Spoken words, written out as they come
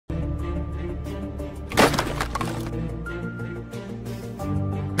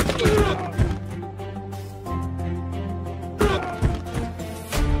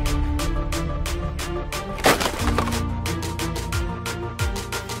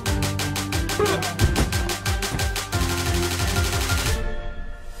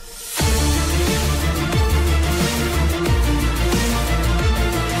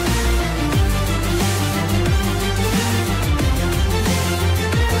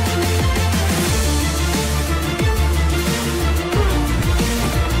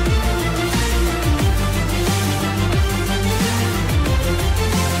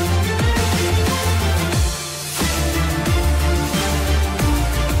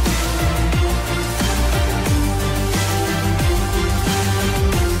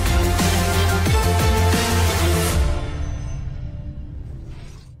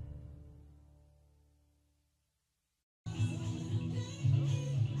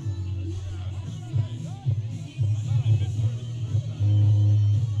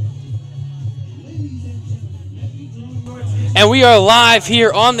And we are live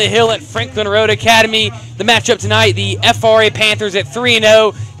here on the hill at Franklin Road Academy. The matchup tonight, the FRA Panthers at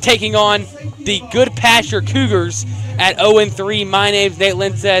 3-0, taking on the GoodPasture Cougars at 0-3. My name's Nate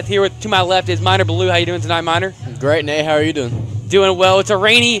Linseth. Here to my left is Miner Blue. How you doing tonight, Miner? Great, Nate. How are you doing? Doing well. It's a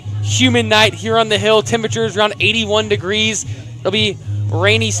rainy, humid night here on the hill. Temperatures around 81 degrees. There'll be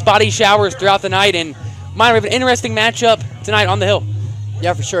rainy, spotty showers throughout the night. And Miner, we have an interesting matchup tonight on the hill.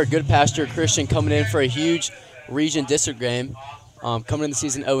 Yeah, for sure. GoodPasture Christian coming in for a huge region district game. Coming in the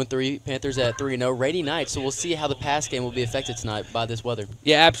season 0-3, Panthers at 3-0. Rainy night, so we'll see how the pass game will be affected tonight by this weather.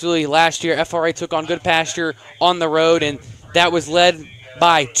 Yeah, absolutely. Last year, FRA took on GoodPasture on the road, and that was led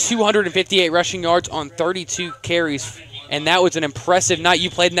by 258 rushing yards on 32 carries, and that was an impressive night. You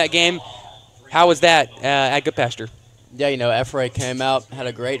played in that game. How was that at GoodPasture? Yeah, you know, FRA came out, had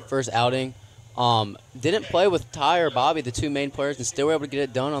a great first outing. Didn't play with Ty or Bobby, the two main players, and still were able to get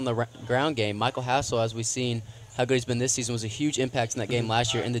it done on the ground game. Michael Hassel, as we've seen how good he's been this season, was a huge impact in that game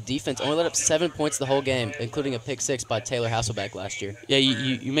last year. And the defense only let up 7 points the whole game, including a pick-6 by Taylor Hasselbeck last year. Yeah,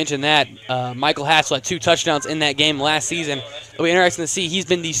 you mentioned that. Michael Hassel had 2 touchdowns in that game last season. It'll be interesting to see. He's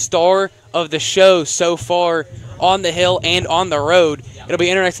been the star of the show so far on the hill and on the road. It'll be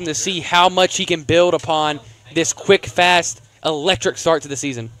interesting to see how much he can build upon this quick, fast, electric start to the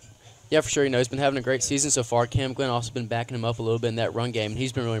season. Yeah, for sure. You know, he's been having a great season so far. Cam Glenn also been backing him up a little bit in that run game, and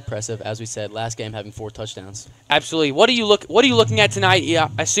he's been really impressive, as we said, last game having 4 touchdowns. Absolutely. What are you looking at tonight? Yeah,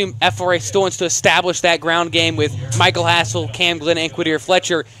 I assume FRA still wants to establish that ground game with Michael Hassel, Cam Glenn, and Quadir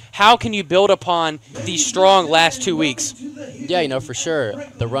Fletcher. How can you build upon these strong last 2 weeks? Yeah, you know, for sure.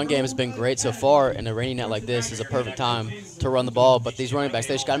 The run game has been great so far, and a rainy night like this is a perfect time to run the ball. But these running backs,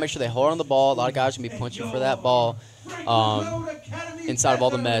 they just got to make sure they hold on the ball. A lot of guys are going to be punching for that ball inside of all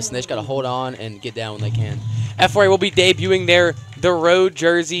the mess, and they just got to hold on and get down when they can. FRA will be debuting the road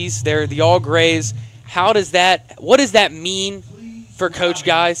jerseys. They're the all grays. What does that mean for Coach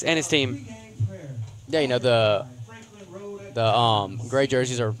Guys and his team? Yeah, you know, the gray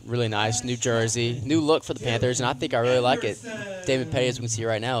jerseys are really nice. New jersey, new look for the Panthers, and I think I really like it. David Petty, as we can see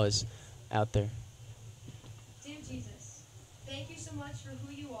right now, is out there. Dear Jesus, thank you so much for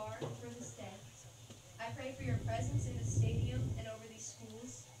who you are and for this day. I pray for your presence in the stadium and over these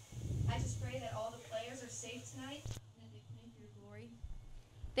schools. I just pray that all the players are safe tonight and that they play for your glory.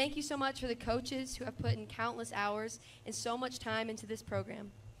 Thank you so much for the coaches who have put in countless hours and so much time into this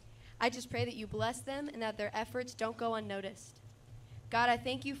program. I just pray that you bless them and that their efforts don't go unnoticed. God, I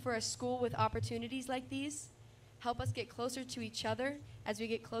thank you for a school with opportunities like these. Help us get closer to each other as we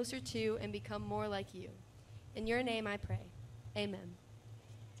get closer to and become more like you. In your name I pray. Amen.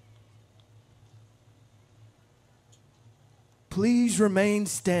 Please remain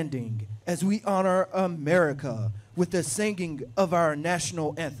standing as we honor America with the singing of our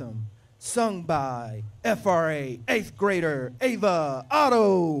national anthem, sung by FRA 8th grader Ava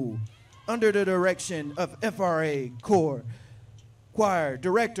Otto, under the direction of FRA Corps Choir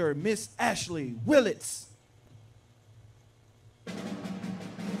Director Miss Ashley Willits.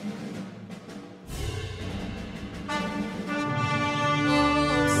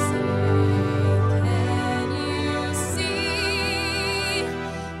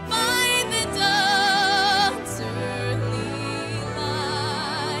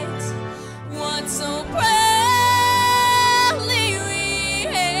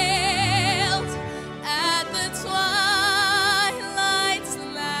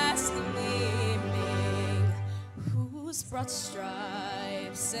 Brought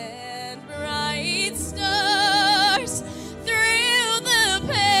stripes and bright stars through the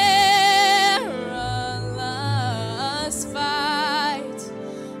perilous fight,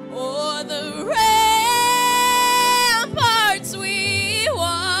 o'er the ramparts we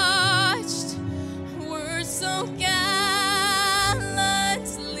watched were so gallantly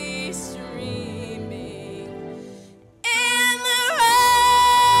streaming, and the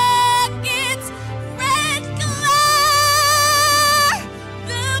rockets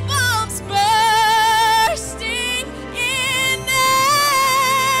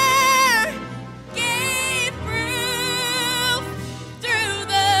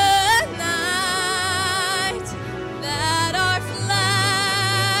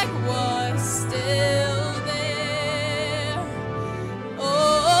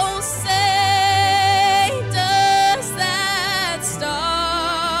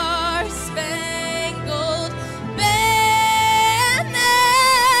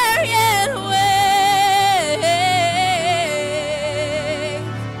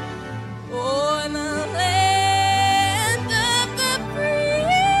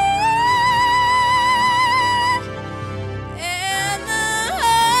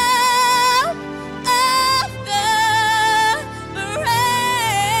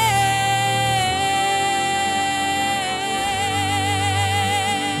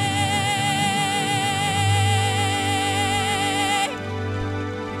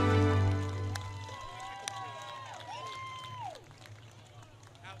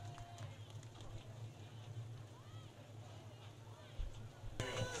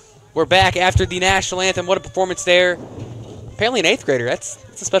We're back after the national anthem. What a performance there. Apparently an 8th grader. That's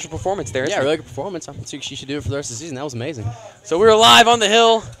a special performance there. Yeah, really good performance. I think she should do it for the rest of the season. That was amazing. So we're live on the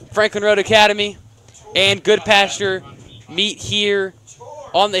hill. Franklin Road Academy and GoodPasture meet here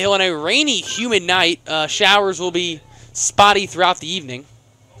on the hill on a rainy, humid night. Showers will be spotty throughout the evening.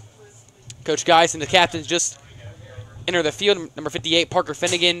 Coach Geis and the captains just enter the field. Number 58, Parker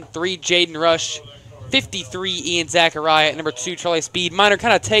Finnegan. 3, Jaden Rush. 53, Ian Zachariah. Number 2, Charlie Speed. Minor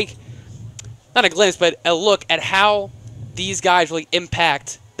kind of take, not a glimpse, but a look at how these guys really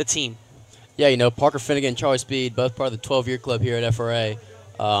impact the team. Yeah, you know, Parker Finnegan and Charlie Speed, both part of the 12-year club here at FRA,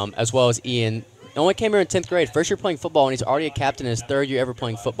 as well as Ian. He only came here in 10th grade, first year playing football, and he's already a captain in his 3rd year ever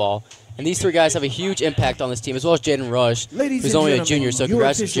playing football. And these 3 guys have a huge impact on this team, as well as Jaden Rush, who's only a junior. So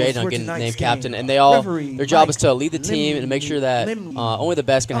congrats to Jaden on getting named captain. And they all, their job is to lead the team and make sure that only the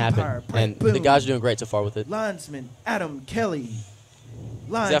best can happen. And the guys are doing great so far with it. Linesman Adam Kelly.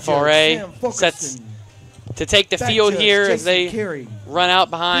 FRA sets to take the field here as they run out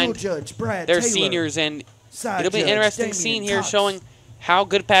behind their seniors. And it'll be an interesting scene here showing how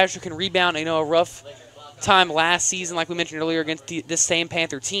GoodPasture can rebound. You know, a rough time last season, like we mentioned earlier, against this same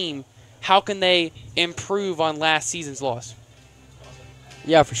Panther team. How can they improve on last season's loss?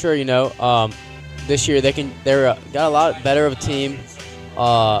 Yeah, for sure. You know, this year they're got a lot better of a team.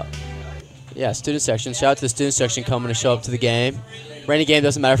 Yeah, student section. Shout out to the student section coming to show up to the game. Rainy game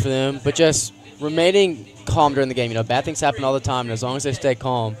doesn't matter for them, but just remaining calm during the game. You know, bad things happen all the time, and as long as they stay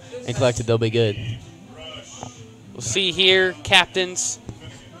calm and collected, they'll be good. We'll see here, captains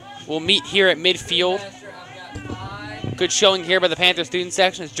will meet here at midfield. Good showing here by the Panther student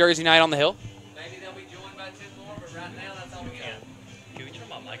section. It's Jersey night on the hill. Maybe they'll be joined by 2 more, but right now that's all we got. Can we turn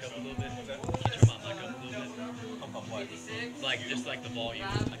my mic up a little bit? Can you turn my mic up a little bit? Pump up what? 56? Like, just like the volume.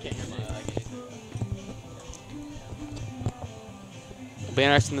 I can't hear my mic. It'll be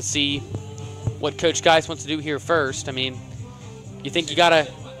interesting to see what Coach Geis wants to do here first. I mean, you think you gotta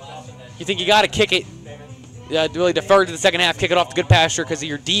kick it, really defer to the second half, kick it off to GoodPasture because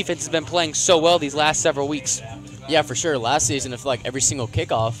your defense has been playing so well these last several weeks. Yeah, for sure. Last season, if like every single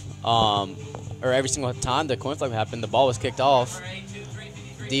kickoff, or every single time the coin flip happened, the ball was kicked off.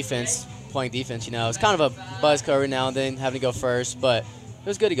 Playing defense, you know, it's kind of a buzz cut every now and then having to go first, but it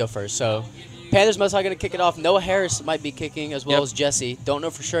was good to go first. So Panthers most likely going to kick it off. Noah Harris might be kicking as well as Jesse. Don't know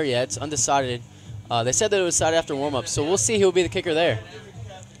for sure yet. It's undecided. They said that it was decided after warm-up, so we'll see who will be the kicker there.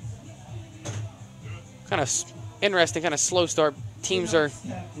 Kind of interesting, kind of slow start.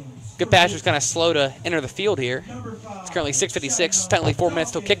 GoodPasture's kind of slow to enter the field here. It's currently 6:56, technically 4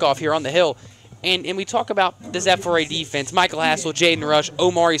 minutes till kickoff here on the hill. And we talk about this FRA defense, Michael Hassel, Jaden Rush,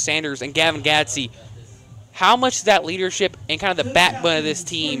 Omari Sanders, and Gavin Gadsey. How much of that leadership and kind of the backbone of this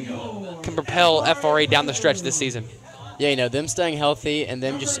team can propel FRA down the stretch this season? Yeah, you know, them staying healthy and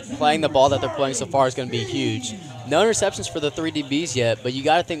them just playing the ball that they're playing so far is going to be huge. No interceptions for the 3 DBs yet, but you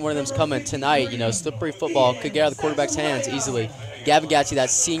got to think one of them's coming tonight. You know, slippery football could get out of the quarterback's hands easily. Gavin Gadsey,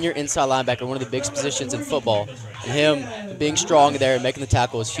 that senior inside linebacker, one of the biggest positions in football. And him being strong there and making the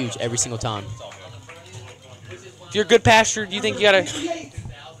tackle is huge every single time. If you're GoodPasture, do you think you got to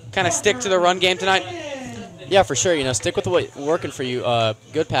kind of stick to the run game tonight? Yeah, for sure. You know, stick with what's working for you.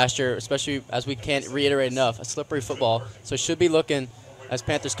 GoodPasture, especially as we can't reiterate enough, a slippery football. So should be looking as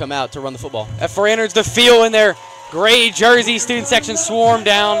Panthers come out to run the football. FRA enters the field in their gray jersey. Student section swarm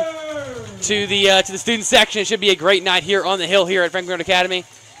down to the student section. It should be a great night here on the hill here at Franklin Road Academy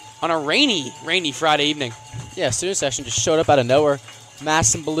on a rainy Friday evening. Yeah, student section just showed up out of nowhere.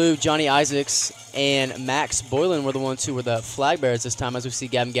 Masson Ballou, Johnny Isaacs, and Max Boylan were the ones who were the flag bearers this time as we see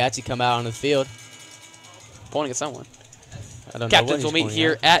Gavin Gadsey come out on the field. Pointing at someone. I don't know. Captains will meet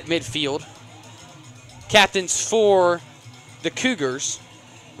here at midfield. Captains for the Cougars.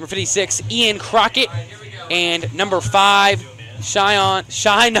 Number 56, Ian Crockett. And number 5,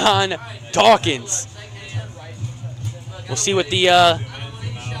 Shinon Dawkins. We'll see what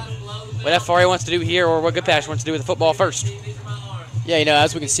what FRA wants to do here or what GoodPasture wants to do with the football first. Yeah, you know,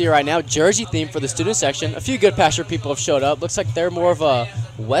 as we can see right now, jersey theme for the student section. A few GoodPasture people have showed up. Looks like they're more of a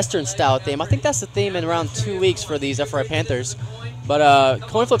Western-style theme. I think that's the theme in around 2 weeks for these FRA Panthers. But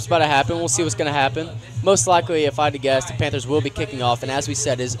coin flip's about to happen. We'll see what's going to happen. Most likely, if I had to guess, the Panthers will be kicking off. And as we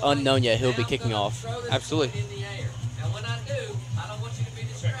said, it is unknown yet who'll be kicking off. Absolutely.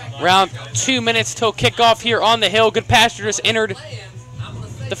 Around 2 minutes till kickoff here on the hill. GoodPasture just entered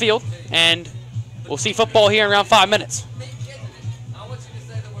the field. And we'll see football here in around 5 minutes.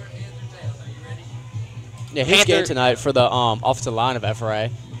 Yeah, huge game tonight for the offensive line of FRA.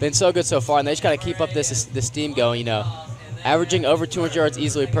 Been so good so far, and they just got to keep up this steam going, you know. Averaging over 200 yards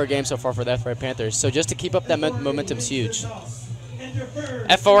easily per game so far for the FRA Panthers. So just to keep up that momentum is huge.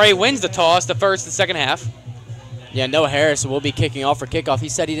 FRA wins the toss, the first and second half. Yeah, Noah Harris will be kicking off for kickoff. He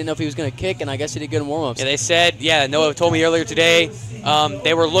said he didn't know if he was going to kick, and I guess he did good in warm-ups. Yeah, they said, Noah told me earlier today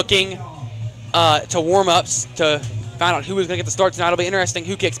they were looking to warm-ups to find out who was going to get the start tonight. It'll be interesting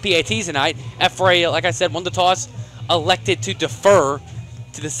who kicks PATs tonight. FRA, like I said, won the toss, elected to defer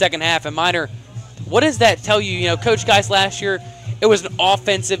to the second half. And Minor, what does that tell you? You know, Coach Geist last year, it was an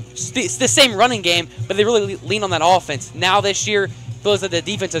offensive, it's the same running game, but they really lean on that offense. Now this year, it feels like the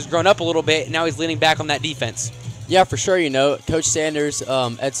defense has grown up a little bit, and now he's leaning back on that defense. Yeah, for sure. You know, Coach Sanders,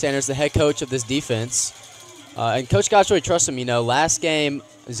 Ed Sanders, the head coach of this defense, and Coach Geist really trusts him. You know, last game,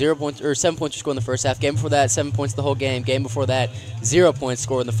 0 points or 7 points were scored in the first half. Game before that, 7 points the whole game. Game before that, 0 points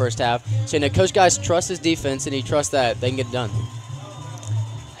scored in the first half. So, you know, Coach Geist trusts his defense, and he trusts that they can get it done.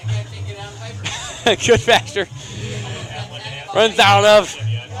 GoodPasture runs out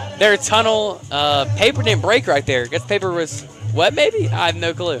of their tunnel. Paper didn't break right there. Guess paper was wet, maybe? I have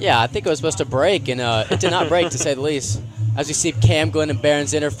no clue. Yeah, I think it was supposed to break, and it did not break, to say the least. As we see Cam Glenn and Baron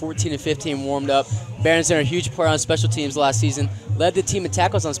Zinner, 14 and 15 warmed up. Baron Zinner, a huge player on special teams last season. Led the team in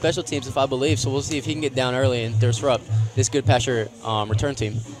tackles on special teams, if I believe. So we'll see if he can get down early and disrupt this GoodPasture return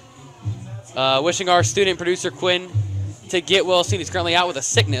team. Wishing our student producer, Quinn, to get well soon. He's currently out with a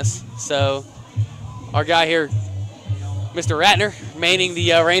sickness. So our guy here, Mr. Ratner, remaining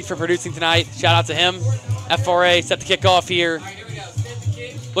the reign for producing tonight. Shout out to him. FRA set to kick off here.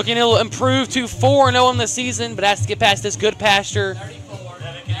 Looking to improve to 4-0 in the season, but has to get past this GoodPasture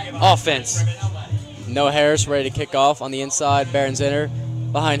offense. Noah Harris ready to kick off on the inside. Baron Zinner.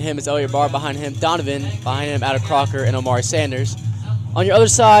 Behind him is Elliot Barr. Behind him, Donovan. Behind him, Adam Crocker and Omari Sanders. On your other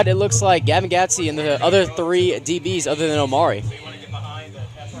side, it looks like Gavin Gatsey and the other 3 DBs other than Omari.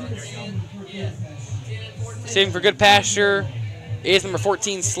 Saving for GoodPasture is number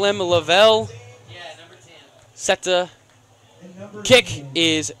 14, Slim Lavelle. Set to kick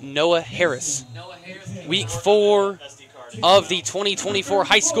is Noah Harris. Week 4 of the 2024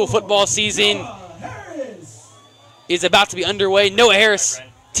 high school football season is about to be underway. Noah Harris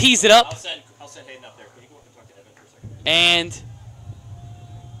tees it up. And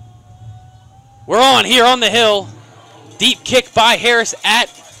we're on here on the hill. Deep kick by Harris at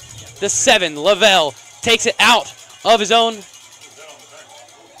the 7. Lavelle takes it out of his own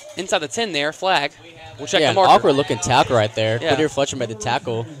inside the 10 there. Flag. We'll check the marker. Awkward looking tackle right there. Yeah. Clear Fletcher made the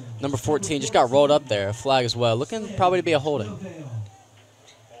tackle. Number 14 just got rolled up there. Flag as well. Looking probably to be a holding.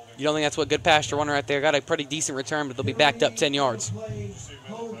 You don't think that's what GoodPasture won right there? Got a pretty decent return, but they'll be backed up 10 yards.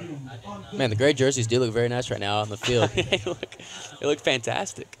 Man, the gray jerseys do look very nice right now on the field. they look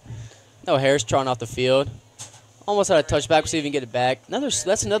fantastic. No, Harris trotting off the field. Almost had a touchback. We'll see if he can get it back.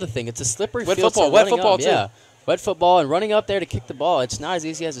 That's another thing. It's a slippery Wet field. football. So Wet running football, up, too. Yeah, wet football and running up there to kick the ball. It's not as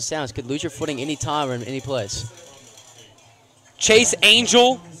easy as it sounds. You could lose your footing any time or in any place. Chase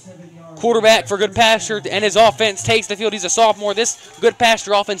Angel, quarterback for GoodPasture, and his offense takes the field. He's a sophomore. This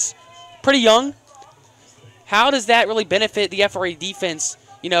GoodPasture offense, pretty young. How does that really benefit the FRA defense,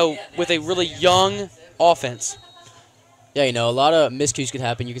 you know, with a really young offense? Yeah, you know, a lot of miscues could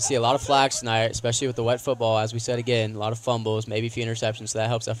happen. You can see a lot of flags tonight, especially with the wet football. As we said again, a lot of fumbles, maybe a few interceptions, so that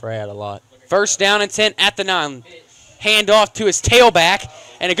helps FRA out a lot. First down and 10 at the 9. Hand off to his tailback,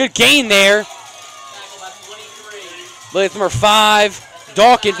 and a good gain there. With number 5,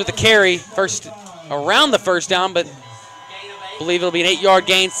 Dawkins with the carry. First around the first down, but I believe it'll be an 8-yard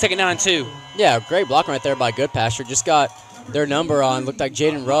gain, second down and 2. Yeah, great blocking right there by GoodPasture. Just got their number on. Looked like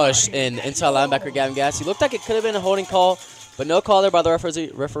Jaden Rush and inside linebacker Gavin Gassey. Looked like it could have been a holding call, but no call there by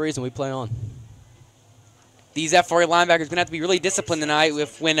the referees, and we play on. These FRA linebackers are going to have to be really disciplined tonight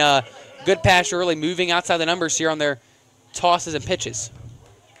when GoodPasture really moving outside the numbers here on their tosses and pitches.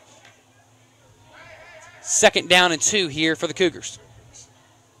 Second down and 2 here for the Cougars.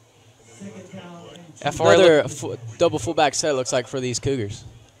 FRA Another double fullback set looks like for these Cougars.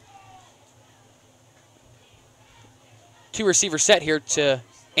 2 receiver set here to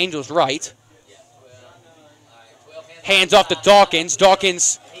Angel's right. Hands off to Dawkins.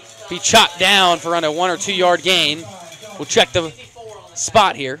 Dawkins be chopped down for around a 1 or 2 yard gain. We'll check the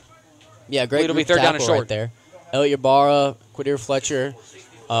spot here. Yeah, great. It'll be third down and short right there. Elliot Barra, Quadir Fletcher.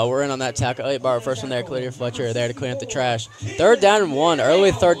 We're in on that tackle. Elliot Barra first one there. Quadir Fletcher there to clean up the trash. Third down and 1.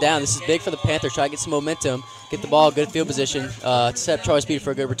 Early third down. This is big for the Panthers. Try to get some momentum. Get the ball, good field position. To set up Charlie Speed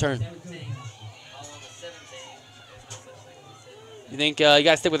for a good return. You think you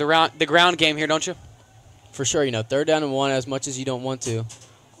got to stick with the ground game here, don't you? For sure, you know, third down and 1 as much as you don't want to.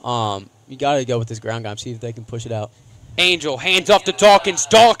 You got to go with this ground game, see if they can push it out. Angel hands off to Dawkins.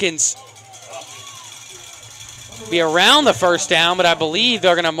 Dawkins be around the first down, but I believe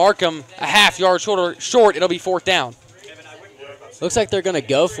they're going to mark him a half yard short. It'll be fourth down. Looks like they're going to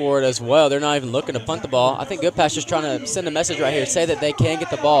go for it as well. They're not even looking to punt the ball. I think GoodPasture's trying to send a message right here, say that they can get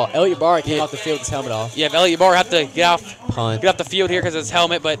the ball. Elliott Barr came off the field with his helmet off. Yeah, Elliott Barr have to get off the field here because of his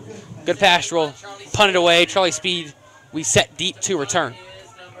helmet, but GoodPasture will punt it away. Charlie Speed, we set deep to return.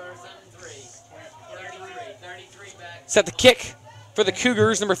 Set the kick for the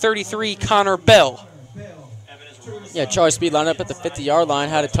Cougars, number 33, Connor Bell. Yeah, Charlie Speed lined up at the 50-yard line,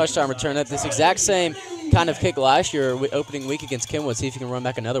 had a touchdown return at this exact same kind of kick last year, opening week against Kenwood. See if he can run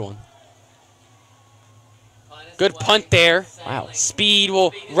back another one. Good punt there. Wow. Speed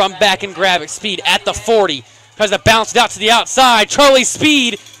will run back and grab it. Speed at the 40. Tries to bounce it out to the outside. Charlie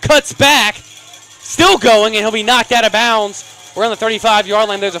Speed cuts back. Still going, and he'll be knocked out of bounds. We're on the 35-yard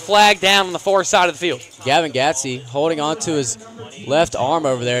line. There's a flag down on the far side of the field. Gavin Gatsey holding on to his left arm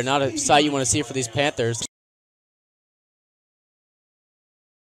over there. Not a sight you want to see for these Panthers.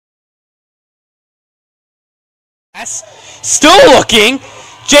 Still looking.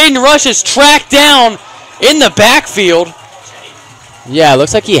 Jaden Rush is tracked down in the backfield. Yeah, it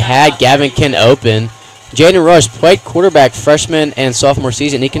looks like he had Gavin Ken open. Jaden Rush played quarterback freshman and sophomore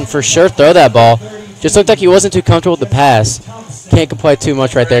season. He can for sure throw that ball. Just looked like he wasn't too comfortable with the pass. Can't complain too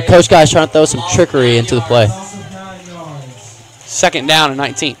much right there. Coach Guy's trying to throw some trickery into the play. 2nd down and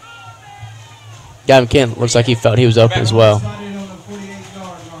 19. Gavin Ken looks like he felt he was open as well.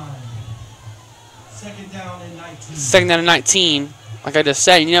 2nd down and 19. Like I just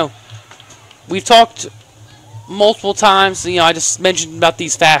said, you know, we've talked multiple times. You know, I just mentioned about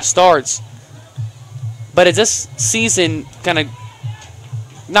these fast starts. But as this season kind of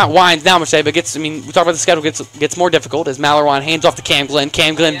not winds down, but we talk about the schedule gets more difficult as Mallory hands off to Cam Glenn.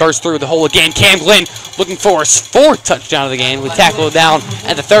 Cam Glenn bursts through the hole again. Cam Glenn looking for his 4th touchdown of the game. We tackle it down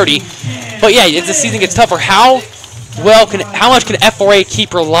at the 30. But yeah, as the season gets tougher, how much can FRA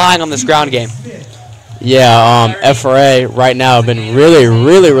keep relying on this ground game? Yeah, FRA right now have been really,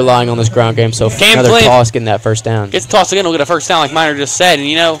 really relying on this ground game. So another toss getting that first down. Gets tossed again, we'll get a first down like Miner just said. And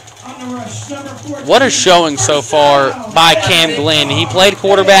you know, what a showing so far by Cam Glenn. He played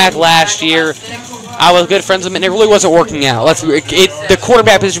quarterback last year. I was good friends with him, and it really wasn't working out. The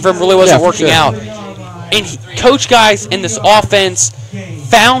quarterback position for him really wasn't working out. And Coach Guys in this offense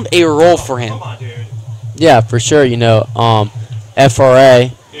found a role for him. Yeah, for sure. You know,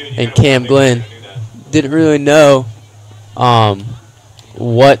 FRA and Cam Glenn didn't really know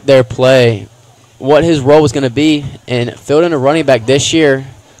what his role was going to be, and filled in a running back this year.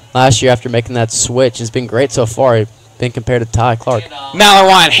 Last year after making that switch, it's been great so far. Been compared to Ty Clark.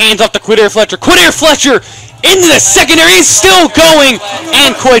 Mallory hands off to Quadir Fletcher. Quadir Fletcher into the secondary. He's still going,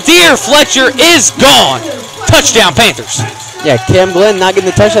 and Quadir Fletcher is gone. Touchdown, Panthers. Yeah, Cam Glenn not getting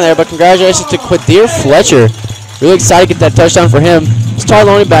the touchdown there, but congratulations to Quadir Fletcher. Really excited to get that touchdown for him.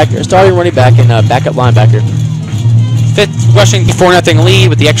 Starting running back and backup linebacker. 5th rushing 4-0 lead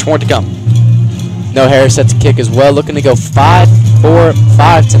with the extra point to come. No Harris set to kick as well. Looking to go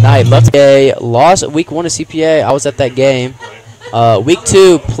 5-4-5 tonight. A loss at week 1 of CPA. I was at that game. Week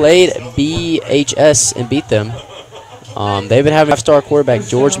 2 played BHS and beat them. They've been having 5-star quarterback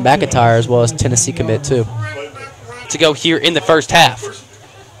George McIntyre as well as Tennessee commit too. To go here in the first half.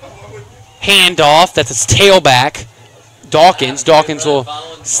 Handoff. That's his tailback. Dawkins. Dawkins will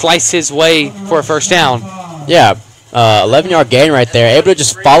slice his way for a first down. Yeah, 11-yard gain right there. Able to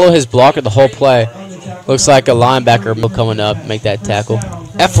just follow his blocker the whole play. Looks like a linebacker will coming up, make that tackle.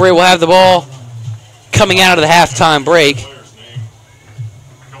 FRA will have the ball coming out of the halftime break.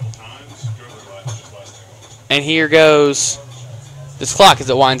 And here goes this clock as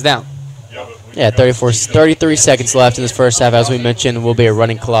it winds down. Yeah, 33 seconds left in this first half. As we mentioned, will be a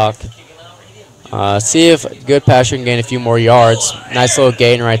running clock. See if GoodPasture can gain a few more yards. Nice little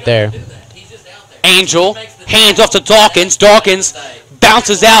gain right there. Angel hands off to Dawkins. Dawkins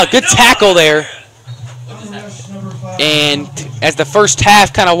bounces out. Good tackle there. And as the first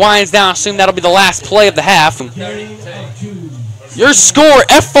half kind of winds down, I assume that'll be the last play of the half. Your score,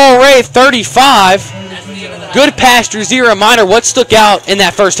 FRA 35, GoodPasture 0. Minor, what stuck out in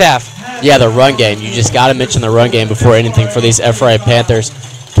that first half? Yeah, the run game. You just got to mention the run game before anything for these FRA Panthers.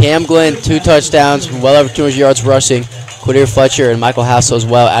 Cam Glenn, 2 touchdowns, well over 200 yards rushing. Quadir Fletcher and Michael Hassel as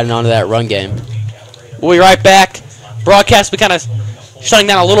well, adding on to that run game. We'll be right back. Broadcast will be kind of shutting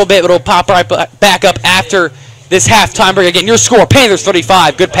down a little bit, but it'll pop right back up after this halftime break. Again, your score, Panthers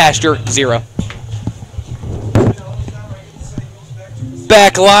 35, GoodPasture 0.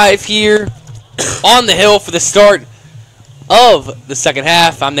 Back live here on the hill for the start of the second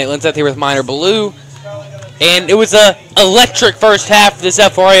half. I'm Nate Linseth here with Minor Blue. And it was an electric first half for this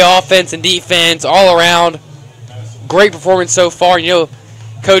FRA offense and defense all around. Great performance so far. You know,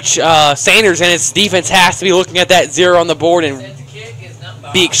 Coach Sanders and his defense has to be looking at that 0 on the board and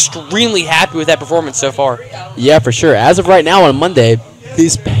be extremely happy with that performance so far. Yeah, for sure. As of right now on Monday,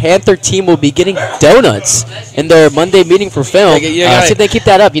 this Panther team will be getting donuts in their Monday meeting for film. See if they keep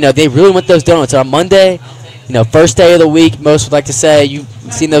that up. They really want those donuts on Monday. First day of the week, most would like to say you've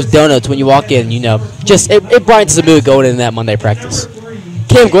seen those donuts when you walk in. Just it brightens the mood going into that Monday practice.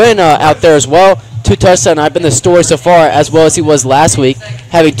 Cam Glenn out there as well. 2 touchdowns. I've been the story so far, as well as he was last week,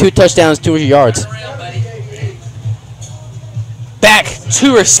 having 2 touchdowns, 200 yards. Back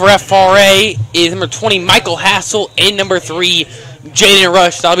to us for FRA is number 20, Michael Hassel, and number 3, Jaden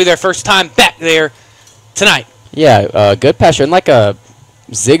Rush. That'll be their first time back there tonight. Yeah, GoodPasture in like a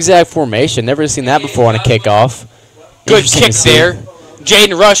zigzag formation. Never seen that before on a kickoff. Good kick there.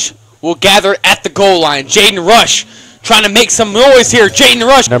 Jaden Rush will gather at the goal line. Jaden Rush trying to make some noise here. Jaden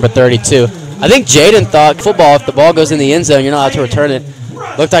Rush. Number 32. I think Jaden thought football, if the ball goes in the end zone, you're not allowed to return it.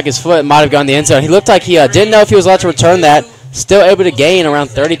 Looked like his foot might have gone in the end zone. He looked like he didn't know if he was allowed to return that. Still able to gain around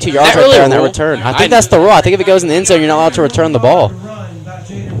 32 yards right there on that return. I think that's the rule. I think if it goes in the end zone, you're not allowed to return the ball.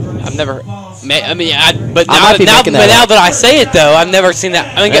 I've never. But now that I say it though, I've never seen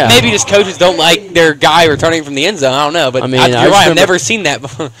that. Maybe just coaches don't like their guy returning from the end zone. I don't know, but you're right. I've never seen that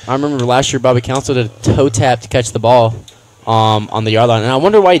before. I remember last year Bobby Council did a toe tap to catch the ball on the yard line, and I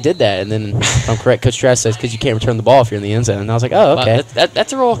wonder why he did that. And then, if I'm correct, Coach Strass says because you can't return the ball if you're in the end zone. And I was like, oh, okay.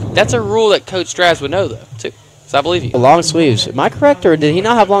 That's a rule. That's a rule that Coach Strass would know though too. So I believe you. Long sleeves. Am I correct, or did he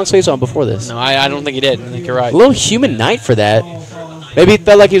not have long sleeves on before this? No, I don't think he did. I think you're right. A little human night for that. Maybe he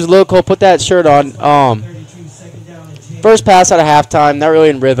felt like he was a little cold. Put that shirt on. First pass out of halftime. Not really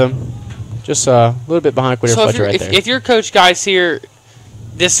in rhythm. Just a little bit behind Quitter Fletcher right there. If your coach guys here,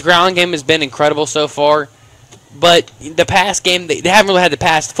 this ground game has been incredible so far. But the pass game, they haven't really had to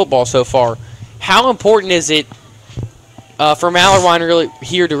pass football so far. How important is it for Mallerwine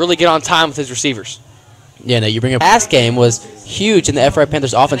here to really get on time with his receivers? Yeah, no, you bring up pass game was huge in the FRA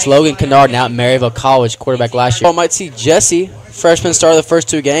Panthers offense. Logan Kennard, now at Maryville College, quarterback last year. Might see Jesse, freshman, started the first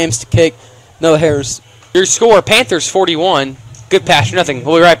 2 games to kick. No Harris. Your score, Panthers 41, GoodPasture nothing.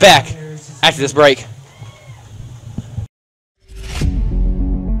 We'll be right back after this break.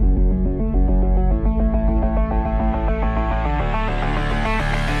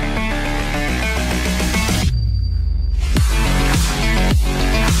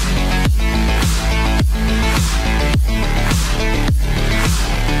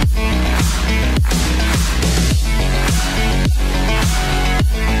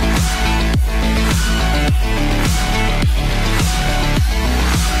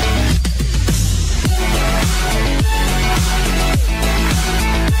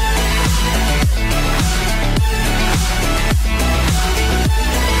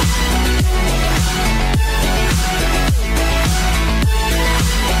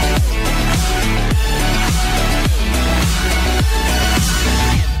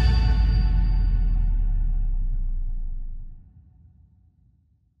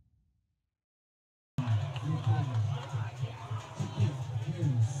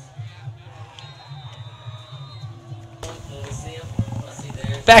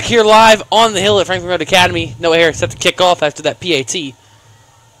 Back here live on the hill at Franklin Road Academy. Noah Harris set to kick off after that PAT.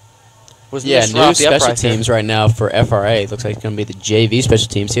 New special teams right now for FRA. Looks like it's going to be the JV special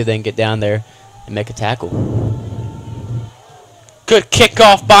teams. See if they can get down there and make a tackle. Good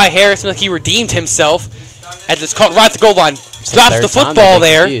kickoff by Harris. Like he redeemed himself as it's caught right at the goal line. Drops the football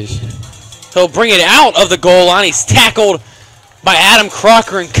there. He'll bring it out of the goal line. He's tackled by Adam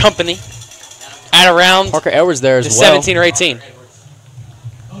Crocker and company at around Parker Edwards there as well. 17 or 18.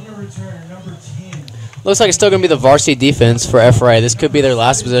 Looks like it's still going to be the varsity defense for FRA. This could be their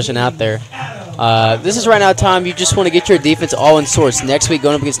last position out there. This is right now time you just want to get your defense all in sorts. Next week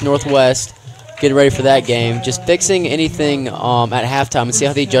going up against Northwest, getting ready for that game. Just fixing anything at halftime and see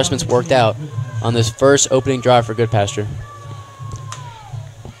how the adjustments worked out on this first opening drive for GoodPasture.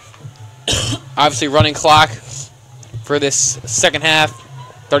 Obviously running clock for this second half.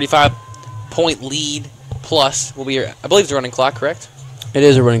 35-point lead plus will be, I believe it's a running clock, correct? It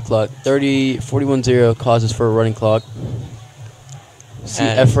is a running clock. 41-0 causes for a running clock. See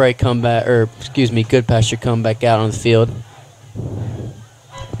FRA come back, or excuse me, GoodPasture come back out on the field.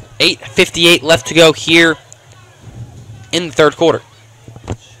 8:58 left to go here in the third quarter.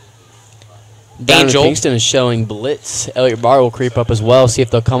 Angel Kingston is showing blitz. Elliott Barr will creep up as well. See if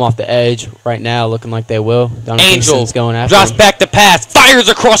they'll come off the edge. Right now, looking like they will. Angel going after drops him. back to pass, fires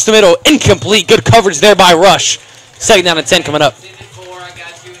across the middle, incomplete. Good coverage there by Rush. Second down and 10 coming up.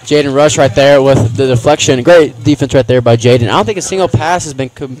 Jaden Rush right there with the deflection. Great defense right there by Jaden. I don't think a single pass has been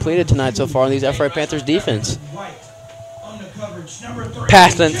completed tonight so far on these FRA Panthers defense.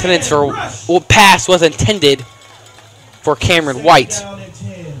 Pass was intended for Cameron White.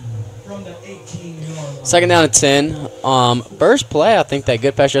 Second down and 10. First play, I think that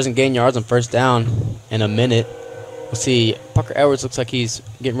GoodPasture doesn't gain yards on first down in a minute. We'll see. Parker Edwards looks like he's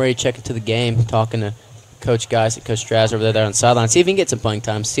getting ready to check into the game, talking to Coach Geis and Coach Straz over there on the sideline. See if he can get some playing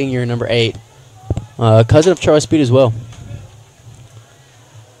time. Senior, number 8. Cousin of Charlie Speed as well.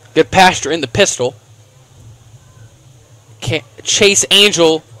 GoodPasture in the pistol. Chase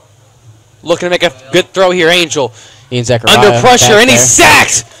Angel looking to make a good throw here. Angel Ian Zachariah under pressure, and he's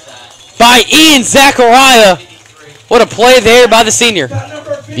sacked by Ian Zachariah. What a play there by the senior.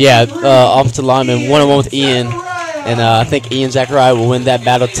 Yeah, offensive lineman, one-on-one with Ian. And I think Ian Zachariah will win that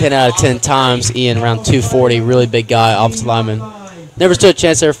battle 10 out of 10 times. Ian around 240, really big guy, offensive lineman. Never stood a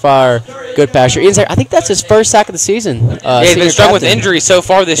chance there for GoodPasture. Ian Zachariah, I think that's his first sack of the season. Yeah, he's been struggling with injuries so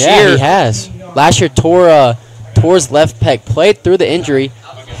far this year. Yeah, he has. Last year tore his left pec, played through the injury,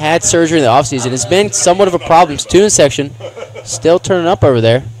 had surgery in the offseason. It's been somewhat of a problem. Student section still turning up over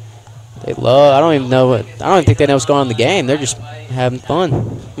there. They love. I don't even think they know what's going on in the game. They're just having fun.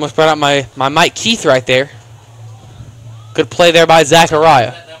 Almost brought out my Mike Keith right there. Good play there by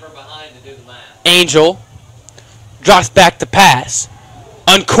Zachariah. Angel drops back to pass.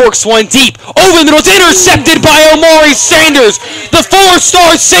 Uncorks one deep. Over the middle. It's intercepted by Omari Sanders. The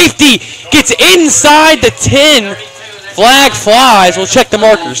 4-star safety gets inside the 10. Flag flies. We'll check the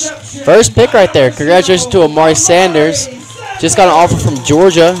markers. First pick right there. Congratulations to Omari Sanders. Just got an offer from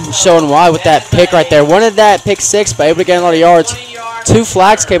Georgia, showing why with that pick right there. Wanted that pick 6, but able to get a lot of yards. 2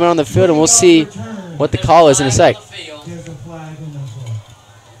 flags came out on the field, and we'll see what the call is in a sec.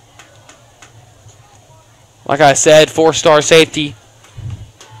 Like I said, 4-star safety.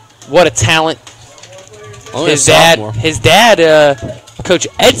 What a talent. Only His a sophomore. dad, Coach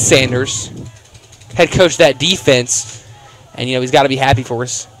Ed Sanders, head coach that defense, and he's got to be happy for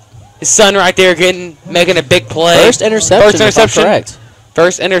his son right there making a big play. First interception. First interception. If I'm correct.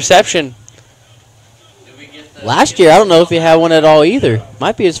 First interception. Last year, I don't know if he had one at all either.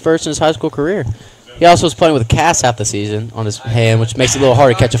 Might be his first in his high school career. He also was playing with a cast half the season on his hand, which makes it a little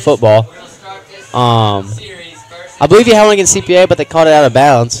hard to catch a football. I believe he had one against CPA, but they caught it out of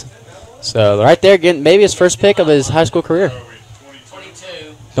bounds. So right there, getting maybe his first pick of his high school career.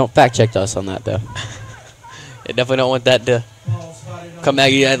 Don't fact check us on that though. I definitely don't want that to come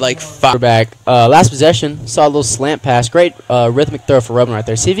back. You had like 5. We're back. Last possession, saw a little slant pass. Great rhythmic throw for Roman right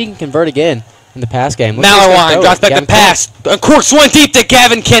there. See if he can convert again in the pass game. Mallerwine drops back the pass. Uncorks one deep to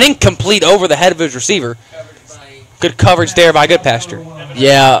Gavin Kenning. Complete over the head of his receiver. Good coverage there by GoodPasture.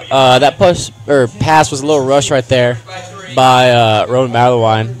 Yeah, that pass was a little rush right there by Roman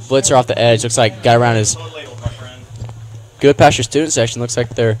Mallerwine. Blitzer off the edge. Looks like got around his GoodPasture student section. Looks like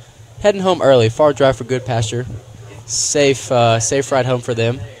they're heading home early. Far drive for GoodPasture. Safe ride home for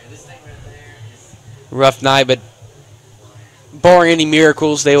them. Rough night, but barring any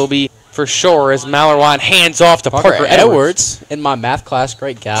miracles, they will be for sure as Mallerwine hands off to Parker Edwards. In my math class,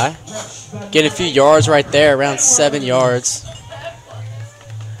 great guy. Getting a few yards right there, around 7 yards.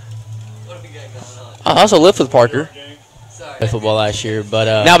 I also lived with Parker. Played football last year, but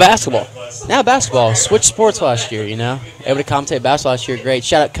Now basketball. now basketball. Switched sports last year, Able to commentate basketball last year, great.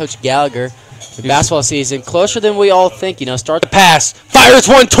 Shout out Coach Gallagher. The basketball season closer than we all think. Start The pass. Fires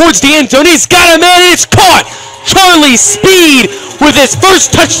one towards the end zone. He's got a man. It's caught. Charlie Speed with his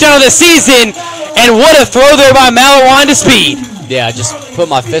first touchdown of the season. And what a throw there by Mallerwine to Speed. Yeah, I just put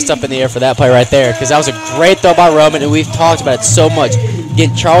my fist up in the air for that play right there because that was a great throw by Roman, and we've talked about it so much.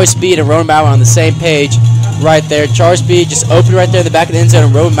 Getting Charlie Speed and Roman Mallerwine on the same page right there. Charlie Speed just opened right there in the back of the end zone,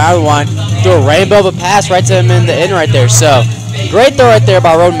 and Roman Mallerwine threw a rainbow of a pass right to him in the end right there. So, great throw right there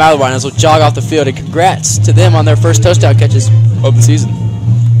by Roman Mallerwine as we'll jog off the field, and congrats to them on their first touchdown catches of the season.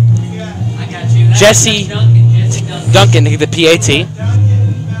 Jesse Duncan, the PAT.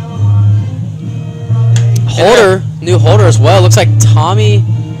 Holder, new holder as well. Looks like Tommy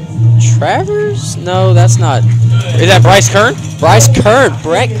Travers? No, that's not. Is that Bryce Kern? Bryce Kern,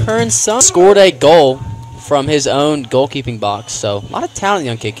 Brett Kern's son, scored a goal from his own goalkeeping box. So, a lot of talent,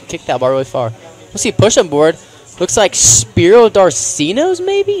 young kid. Kicked that ball really far. We'll see push-up board. Looks like Spiro Darcinos,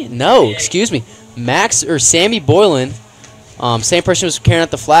 maybe? No, excuse me. Sammy Boylan, same person who was carrying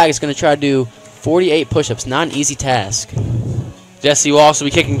out the flag, is going to try to do 48 push-ups. Not an easy task. Jesse will also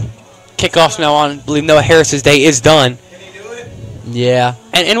be kicking kickoffs from now on. I believe Noah Harris's day is done. Yeah.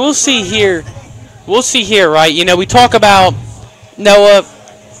 And we'll see here. We'll see here, right? We talk about Noah.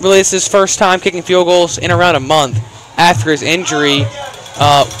 Really, it's his first time kicking field goals in around a month after his injury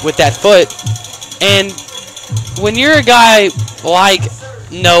with that foot. And when you're a guy like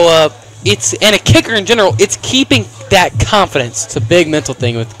Noah, and a kicker in general, it's keeping that confidence. It's a big mental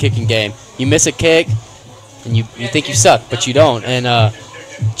thing with the kicking game. You miss a kick, and you think you suck, but you don't. And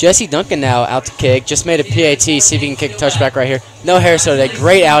Jesse Duncan now out to kick. Just made a PAT. See if he can kick a touchback right here. No Harris today.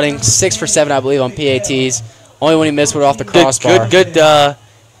 Great outing. 6 for 7, I believe, on PATs. Only one he missed was off the crossbar. Good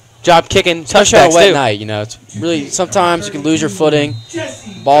job kicking Especially on a touchbacks wet too. night, you know. It's really, sometimes you can lose your footing.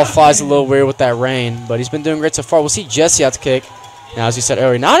 Ball flies a little weird with that rain, but he's been doing great so far. We'll see Jesse out to kick. Now, as you said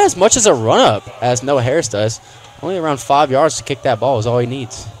earlier, not as much as a run-up as Noah Harris does. Only around 5 yards to kick that ball is all he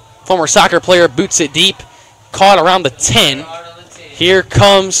needs. Former soccer player boots it deep. Caught around the 10. Here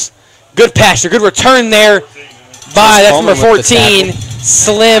comes GoodPasture. Good return there by, that's number 14,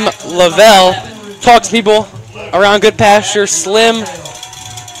 Slim Lavelle. Talk to people around GoodPasture. Slim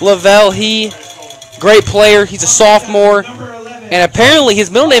Lavelle, great player. He's a sophomore. And apparently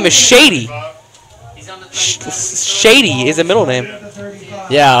his middle name is Shady. Shady is a middle name.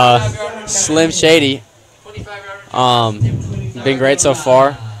 Yeah, Slim Shady. Been great so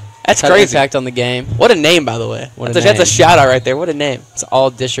far. That's Had an crazy. impact on the game. What a name, by the way. What a That's a name. shout out right there. What a name. It's an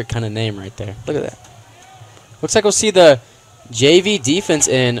all-district kind of name right there. Look at that. Looks like we'll see the JV defense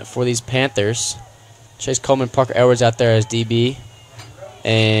in for these Panthers. Chase Coleman, Parker Edwards out there as DB.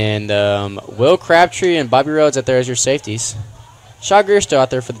 And Will Crabtree and Bobby Rhodes out there as your safeties. Shaw Greer still out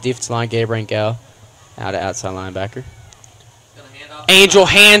there for the defensive line. Gabe Rangel out at outside linebacker. Angel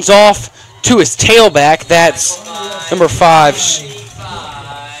hands off to his tailback. That's number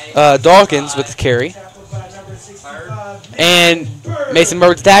 5, Dawkins with the carry. And Mason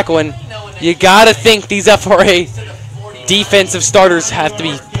Bird's tackling. You got to think these FRA defensive starters have to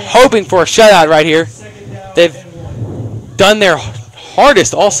be hoping for a shutout right here. They've done their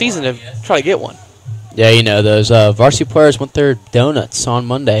hardest all season to try to get one. Yeah, you know, those varsity players want their donuts on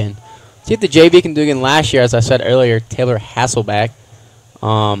Monday. And see if the JV can do again. Last year, as I said earlier, Taylor Hasselback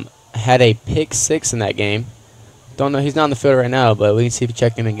had a pick 6 in that game. Don't know, he's not on the field right now, but we can see if we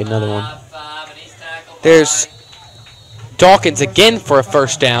check him and get another one. There's Dawkins again for a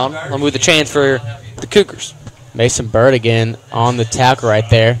first down. I'll move the chains for the Cougars. Mason Bird again on the tackle right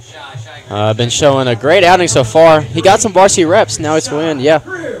there. Been showing a great outing so far. He got some varsity reps. Now he's going. Yeah,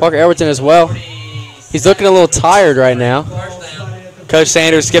 Parker Edwards as well. He's looking a little tired right now. Coach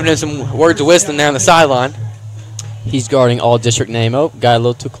Sanders giving him some words of wisdom there on the sideline. He's guarding all district name. Oh, got a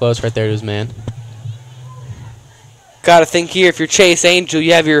little too close right there to his man. Got to think here, if you're Chase Angel,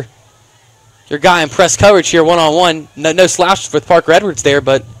 you have your guy in press coverage here, one-on-one. No slouch with Parker Edwards there,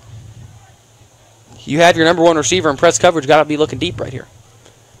 but you have your number 1 receiver in press coverage. Got to be looking deep right here.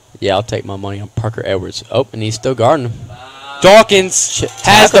 Yeah, I'll take my money on Parker Edwards. Oh, and he's still guarding him. Dawkins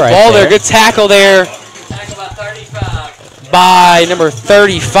has the right ball there. there. Good tackle there by number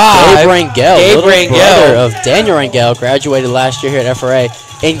 35. Gabe Rangel, little brother Rangel. of Daniel Rangel, graduated last year here at FRA.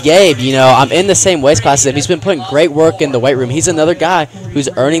 And Gabe, you know, I'm in the same weight class as him. He's been putting great work in the weight room. He's another guy who's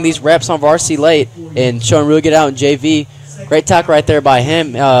earning these reps on varsity late and showing really good out in JV. Great tackle right there by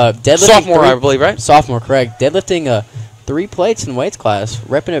him. Deadlifting Sophomore, I believe, right? Sophomore, correct. Deadlifting 3 plates in weights class,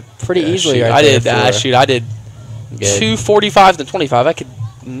 repping it pretty easily shoot, right I there. did. I did Good. 2 45s and 25. I could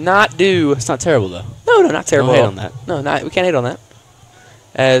not do. It's not terrible, though. No, not terrible. Don't hate on that. No, we can't hate on that.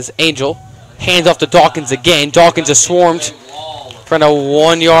 As Angel hands off to Dawkins again. Dawkins is swarmed for a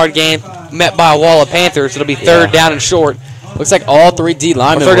 1-yard gain, met by a wall of Panthers. It'll be third down and short. Looks like all 3 D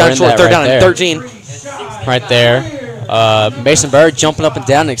linemen Third were down in short, that third right down there. and 13. Right there. Mason Bird jumping up and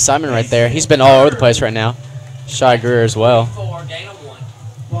down in excitement right there. He's been all over the place right now. Shy Greer as well.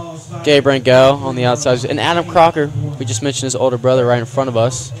 Gabe Rangel on the outside. And Adam Crocker. We just mentioned his older brother right in front of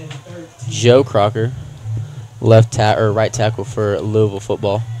us. Joe Crocker. Right tackle for Louisville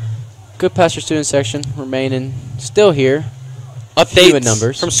football. GoodPasture student section remaining still here. Few in Updates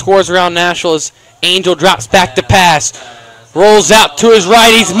numbers. from scores around Nashville as Angel drops back to pass. Rolls out to his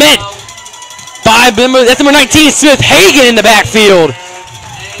right. He's met by that's number 19, Smith Hagan in the backfield.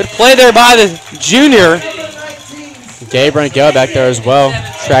 Good play there by the junior. Gabe Rangel back there as well.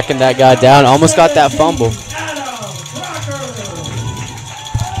 Tracking that guy down. Almost got that fumble.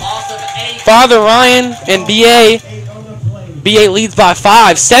 Father Ryan and BA. BA leads by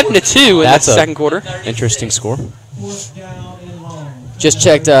 5, 7-2 in That's the a second quarter. Interesting score. Just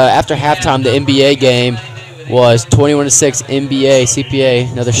checked after halftime, the NBA game was 21-6 NBA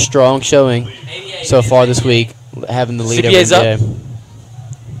CPA. Another strong showing so far this week, having the lead CPA's over up. NBA.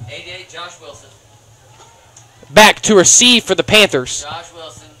 Back to receive for the Panthers.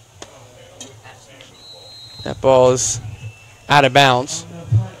 That ball is out of bounds.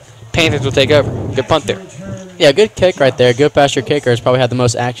 Panthers will take over. Good punt there. Yeah, good kick right there. GoodPasture kicker has probably had the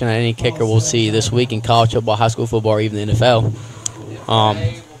most action that any kicker we'll see this week in college football, high school football, or even the NFL.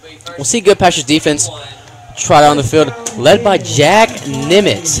 We'll see GoodPasture's defense trot out on the field, led by Jack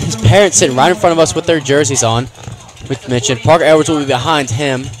Nimitz. His parents sitting right in front of us with their jerseys on. We mentioned Parker Edwards will be behind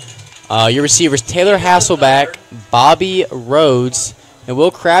him. Your receivers, Taylor Hasselback, Bobby Rhodes, and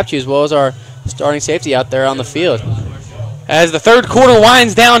Will Crabtree, as well as our starting safety out there on the field. As the third quarter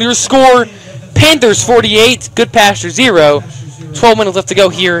winds down, your score, Panthers 48, GoodPasture 0. 12 minutes left to go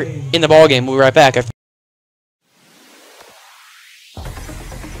here in the ballgame. We'll be right back.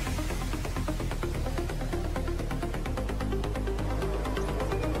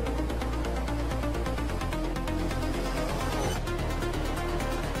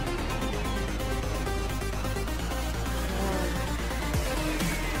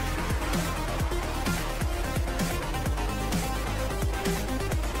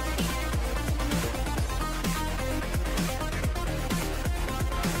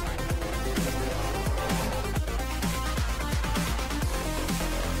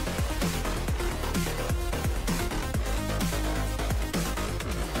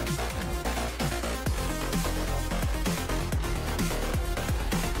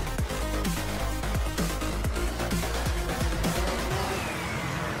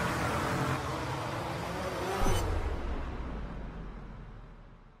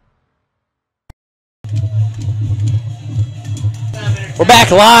 We're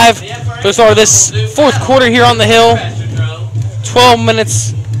back live for the start of this fourth quarter here on the Hill. 12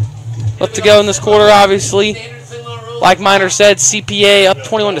 minutes left to go in this quarter, obviously. Like Miner said, CPA up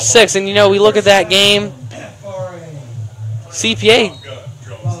 21-6. And, you know, we look at that game. CPA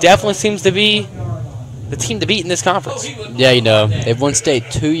definitely seems to be the team to beat in this conference. Yeah, you know, they've won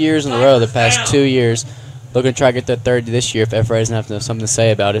state 2 years in a row the past 2 years. Looking to try to get their third this year if FRA doesn't have something to say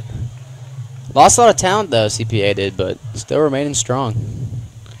about it. Lost a lot of talent, though, CPA did, but still remaining strong.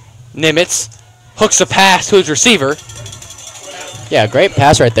 Nimitz hooks a pass to his receiver. Yeah, great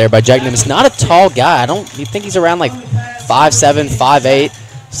pass right there by Jack Nimitz. Not a tall guy. You think he's around like 5'7",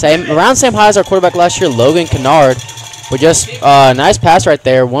 5'8". Around the same height as our quarterback last year, Logan Kennard. But just a nice pass right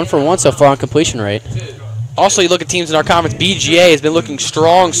there. 1 for 1 so far on completion rate. Also, you look at teams in our conference, BGA has been looking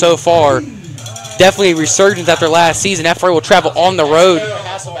strong so far. Definitely a resurgence after last season. FRA will travel on the road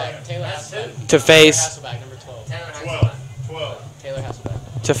to face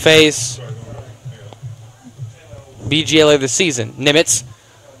BGA later this season. Nimitz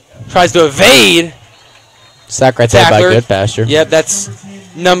tries to evade. Sack right there by GoodPasture. Yep, that's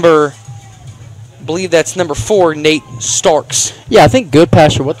I believe that's number 4, Nate Starks. Yeah, I think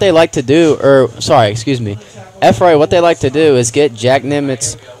GoodPasture, what they like to do, FRA, what they like to do is get Jack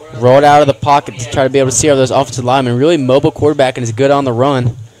Nimitz rolled out of the pocket to try to be able to see over those offensive linemen. Really mobile quarterback and is good on the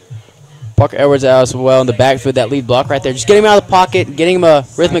run. Parker Edwards out as well in the backfield, that lead block right there. Just getting him out of the pocket, getting him a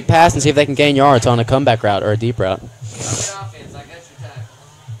rhythmic pass, and see if they can gain yards on a comeback route or a deep route.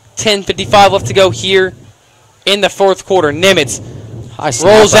 10:55 left to go here in the fourth quarter. Nimitz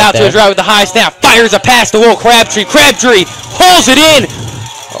rolls right out there to a drive with the high snap, fires a pass to Will Crabtree. Crabtree hauls it in,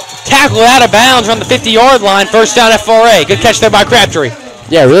 tackled out of bounds on the 50-yard line. First down FRA. Good catch there by Crabtree.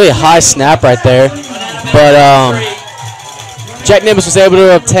 Yeah, really high snap right there. But Jack Nimitz was able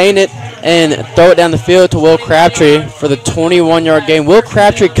to obtain it and throw it down the field to Will Crabtree for the 21-yard gain. Will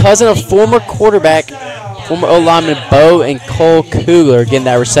Crabtree, cousin of former quarterback, former O-lineman Bo and Cole Kugler, getting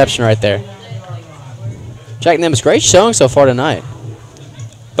that reception right there. Jack Nimitz, great showing so far tonight.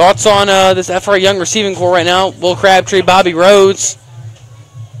 Thoughts on this FRA young receiving core right now? Will Crabtree, Bobby Rhodes.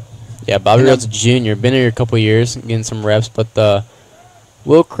 Yeah, Bobby Rhodes, a junior, been here a couple years, getting some reps, but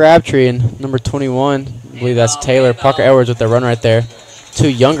Will Crabtree and number 21, I believe that's Taylor, Parker Edwards with their run right there. 2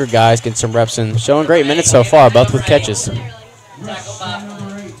 younger guys getting some reps and showing great minutes so far, both with catches.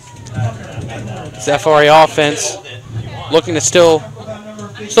 This FRA offense looking to still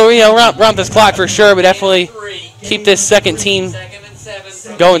round this clock for sure, but definitely keep this second team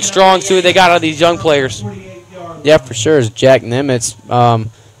going strong. See what they got out of these young players. Yeah, for sure. Is Jack Nimitz. I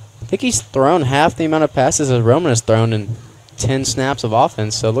think he's thrown half the amount of passes as Roman has thrown in 10 snaps of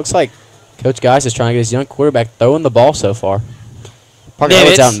offense. So it looks like Coach Geis is trying to get his young quarterback throwing the ball so far. Parker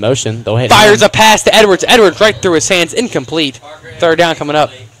Edwards out in motion. They'll hit fires a pass to Edwards. Edwards right through his hands, incomplete. Third down coming up.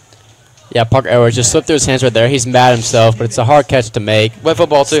 Yeah, Parker Edwards just slipped through his hands right there. He's mad himself, but it's a hard catch to make. Wet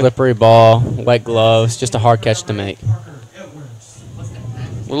football too. Slippery ball, wet gloves, just a hard catch to make.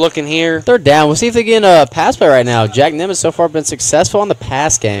 We're looking here. Third down. We'll see if they get a pass play right now. Jack Nimitz so far been successful on the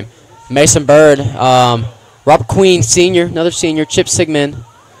pass game. Mason Bird, Robert Queen, senior, another senior, Chip Sigmund,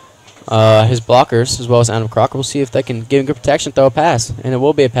 his blockers, as well as Adam Crocker. We'll see if they can give him good protection, throw a pass, and it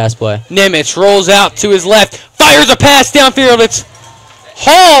will be a pass play. Nimitz rolls out to his left, fires a pass downfield. It's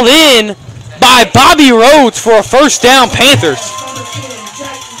hauled in by Bobby Rhodes for a first down, Panthers.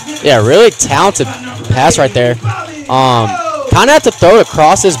 Yeah, really talented pass right there. Kind of have to throw it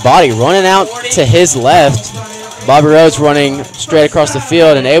across his body, running out to his left. Bobby Rhodes running straight across the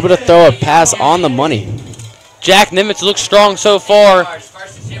field and able to throw a pass on the money. Jack Nimitz looks strong so far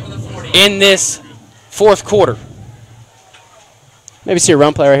in this fourth quarter. Maybe see a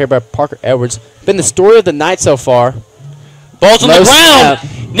run play right here by Parker Edwards. Been the story of the night so far. Ball's on the Low ground. snap.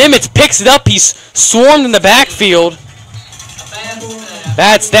 Nimitz picks it up. He's swarmed in the backfield.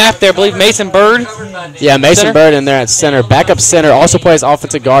 Bad snap there, I believe Mason Bird. Yeah, Mason Center. Bird in there at center. Backup center, also plays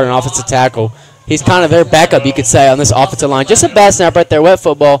offensive guard and offensive tackle. He's kind of their backup, you could say, on this offensive line. Just a bad snap right there, wet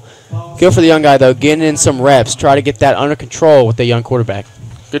football. Good for the young guy, though, getting in some reps. Try to get that under control with the young quarterback.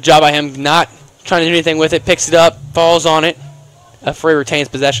 Good job by him not trying to do anything with it. Picks it up, falls on it. FRA retains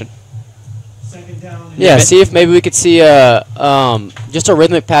possession. Yeah, see if maybe we could see just a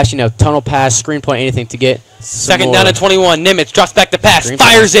rhythmic pass, tunnel pass, screen point, anything to get Second down more. and 21. Nimitz drops back the pass, Screen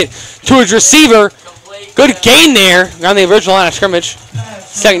fires it to his receiver. Good gain there on the original line of scrimmage.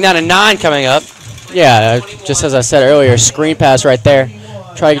 Second down and 9 coming up. Yeah, just as I said earlier, screen pass right there.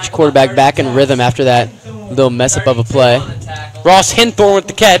 Try to get your quarterback back in rhythm after that little mess up of a play. Ross Hinthorn with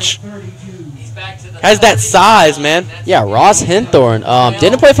the catch. Has that size, man. Yeah, Ross Hinthorn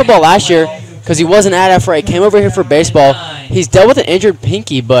didn't play football last year because he wasn't at FRA. Came over here for baseball. He's dealt with an injured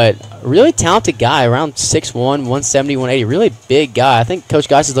pinky, but a really talented guy, around 6'1", 170, 180. Really big guy. I think Coach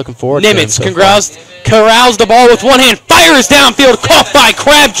Geis is looking forward to him. Nimitz So corrals the ball with one hand, fires downfield, caught by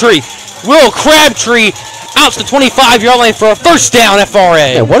Crabtree. Will Crabtree out to the 25-yard line for a first down,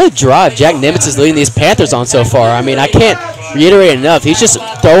 FRA. yeah, what a drive Jack Nimitz is leading these Panthers on so far. I mean, I can't reiterate enough. He's just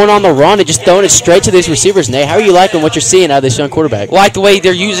throwing on the run and just throwing it straight to these receivers. Nate, how are you liking what you're seeing out of this young quarterback? Like the way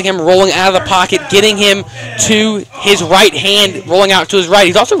they're using him, rolling out of the pocket, getting him to his right hand, rolling out to his right.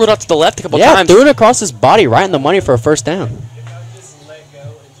 He's also rolled out to the left a couple Yeah, times. threw it across his body right in the money for a first down.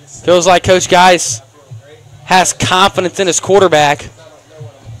 Feels like Coach Geis has confidence in his quarterback,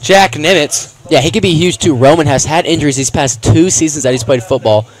 Jack Nimitz. Yeah, he could be huge too. Roman has had injuries these past 2 seasons that he's played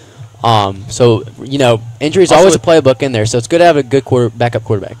football. So, injuries Also always a playbook in there, so it's good to have a good backup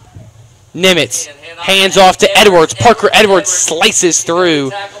quarterback. Nimitz hands off to Edwards. Parker Edwards slices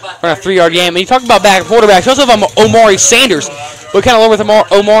through for a 3-yard gain. And you talk about backup quarterbacks. You also have Omari Sanders. We kind of learned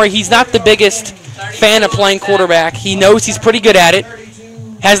with Omari, he's not the biggest fan of playing quarterback. He knows he's pretty good at it.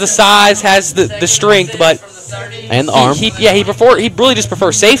 Has the size, has the strength, but And the arm. he really just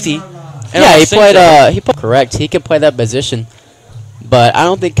prefers safety. And Yeah, also he played correct. He can play that position. But I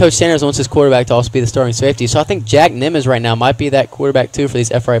don't think Coach Sanders wants his quarterback to also be the starting safety. So I think Jack Nimitz right now might be that quarterback too for these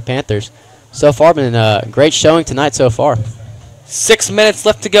FRA Panthers. So far, been a great showing tonight so far. 6 minutes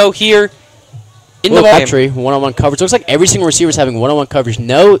left to go here in the ball game. Crabtree, one-on-one coverage. Looks like every single receiver is having one-on-one coverage.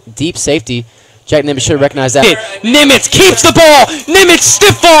 No deep safety. Jack Nimitz should have recognized that. Nimitz keeps the ball. Nimitz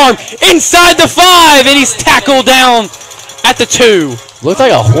stiff arm inside the 5, and he's tackled down at the 2. Looked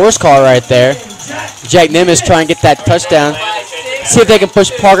like a horse car right there. Jack Nimitz trying to get that touchdown. See if they can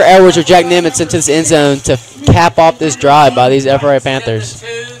push Parker Edwards or Jack Nimitz into this end zone to cap off this drive by these FRA Panthers.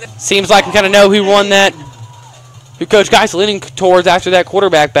 Seems like we kind of know who won that, who Coach Geis is leaning towards after that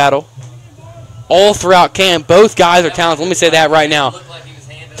quarterback battle. All throughout camp, both guys are talented. Let me say that right now.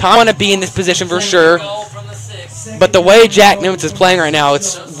 Tom want to be in this position for sure, but the way Jack Nimitz is playing right now,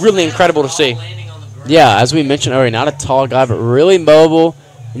 it's really incredible to see. Yeah, as we mentioned earlier, not a tall guy, but really mobile,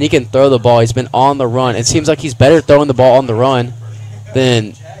 and he can throw the ball. He's been on the run. It seems like he's better throwing the ball on the run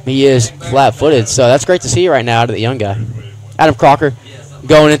than he is flat-footed. So that's great to see right now out of the young guy. Adam Crocker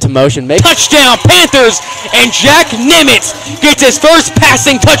going into motion. Touchdown, Panthers, and Jack Nimitz gets his first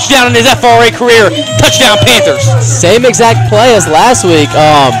passing touchdown in his FRA career. Touchdown, Panthers. Same exact play as last week.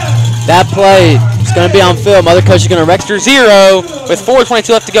 That play is going to be on film. Other coach is going to register 0 with 4:22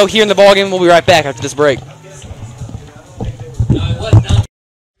 left to go here in the ballgame. We'll be right back after this break.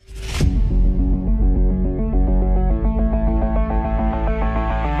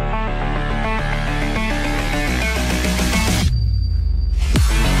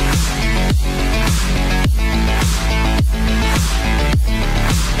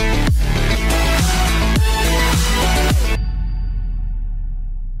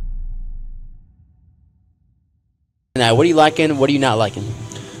 Now, what are you liking? What are you not liking?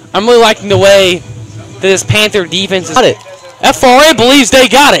 I'm really liking the way that this Panther defense is. Got it. FRA believes they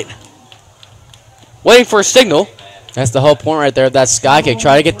got it. Waiting for a signal. That's the whole point right there of that sky kick.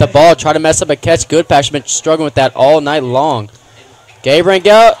 Try to get the ball. Try to mess up a catch. GoodPasture been struggling with that all night long. Gabe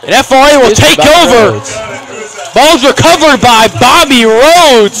Rangel. And FRA will take over. Ball's recovered by Bobby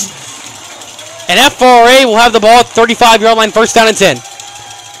Rhodes. And FRA will have the ball at the 35-yard line, first down and 10.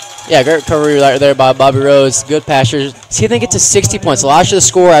 Yeah, great recovery right there by Bobby Rose. GoodPasture. See if they get to 60 points. Last year the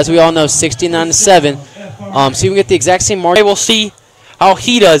score, as we all know, 69-7. See if we can get the exact same mark. We'll see how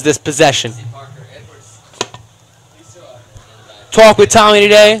he does this possession. talk with Tommy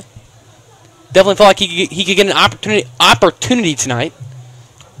today. Definitely felt like he could get an opportunity tonight.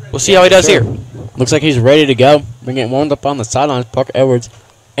 We'll see how he does here. Looks like he's ready to go. We're getting warmed up on the sidelines. Parker Edwards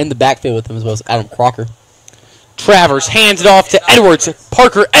in the backfield with him as well as Adam Crocker. Travers hands it off to Edwards.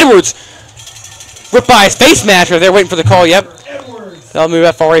 Parker Edwards ripped by his face masher. They're waiting for the call. Yep. That'll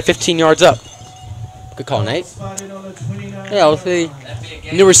move FRA 15 yards up. Good call, Nate. Yeah, we'll see.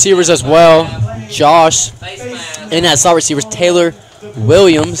 New receivers as well. Josh. And at slot receivers, Taylor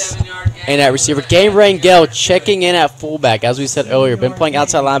Williams. And at receiver, Gabe Rangel checking in at fullback. As we said earlier, been playing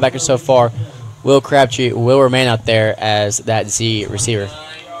outside linebacker so far. Will Crabtree will remain out there as that Z receiver.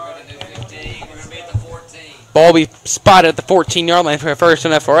 Ball be spotted at the 14-yard line for first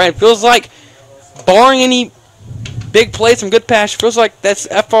and FRA. It feels like, barring any big plays from GoodPasture, feels like that's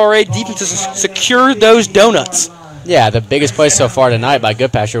FRA defense to secure those donuts. Yeah, the biggest play so far tonight by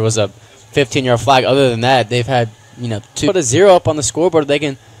GoodPasture was a 15-yard flag. Other than that, they've had 2-0 up on the scoreboard. They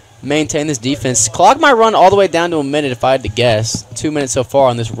can maintain this defense. Clock might run all the way down to a minute if I had to guess. 2 minutes so far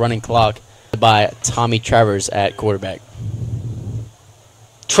on this running clock by Tommy Travers at quarterback.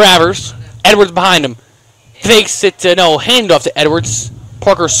 Travers, Edwards behind him. Fakes it to handoff to Edwards.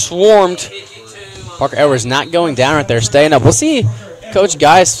 Parker swarmed. Parker Edwards not going down right there, staying up. We'll see, Coach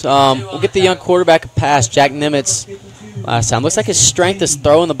Geis. We'll get the young quarterback a pass. Jack Nimitz last time. Looks like his strength is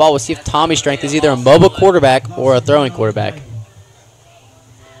throwing the ball. We'll see if Tommy's strength is either a mobile quarterback or a throwing quarterback.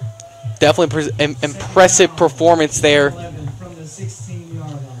 Definitely impressive performance there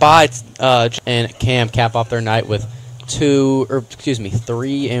by and Cam cap off their night with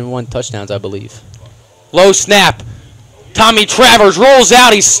 3 and 1 touchdowns, I believe. Low snap. Tommy Travers rolls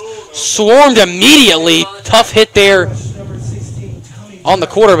out. He's swarmed immediately. Tough hit there on the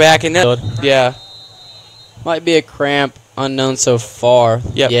quarterback. And then, yeah. Might be a cramp. Unknown so far.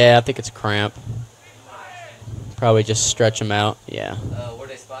 Yep. Yeah, I think it's a cramp. Probably just stretch him out. Yeah.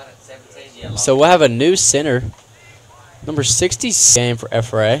 So we'll have a new center. Number 60 game for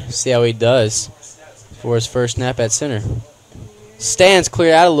FRA. See how he does for his first snap at center. Stands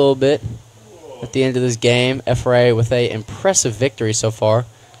cleared out a little bit at the end of this game. FRA with a impressive victory so far.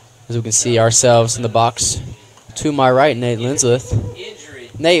 As we can see ourselves in the box. To my right, Nate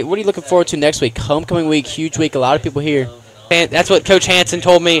Linsleth. Nate, what are you looking forward to next week? Homecoming week, huge week. A lot of people here. And that's what Coach Hansen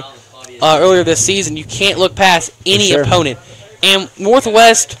told me earlier this season. You can't look past any opponent. And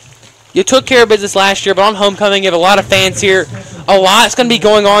Northwest, you took care of business last year, but on homecoming, you have a lot of fans here. A lot's going to be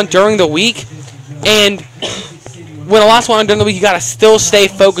going on during the week. And when a lot's going on during the week, you got to still stay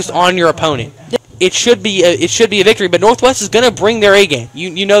focused on your opponent. It should be a victory, but Northwest is going to bring their A game.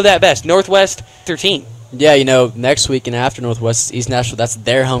 You know that best. Northwest 13. Yeah, next week and after Northwest East Nashville, that's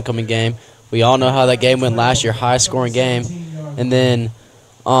their homecoming game. We all know how that game went last year, high-scoring game. And then,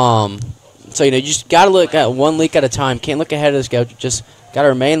 so, you just got to look at 1 week at a time. Can't look ahead of the schedule. Just got to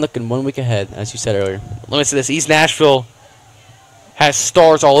remain looking 1 week ahead, as you said earlier. Let me say this. East Nashville has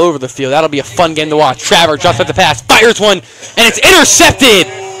stars all over the field. That'll be a fun game to watch. Travers drops at the pass, fires one, and it's intercepted.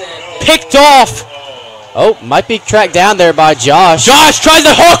 Picked off. Oh, might be tracked down there by Josh. Josh tries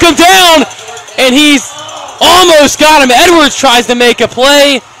to hawk him down, and he's almost got him. Edwards tries to make a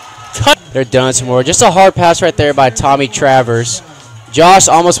play. They're done some more. Just a hard pass right there by Tommy Travers. Josh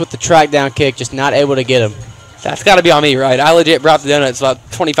almost with the track down kick, just not able to get him. That's got to be on me, right? I legit brought the donuts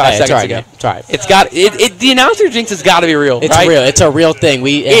about 25 seconds ago. It's all right. It's got the announcer jinx has got to be real. It's right? real. It's a real thing.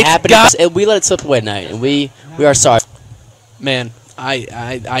 We let it slip away tonight, and we are sorry. Man,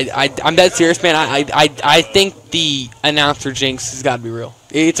 I'm dead serious, man. I think the announcer jinx has got to be real.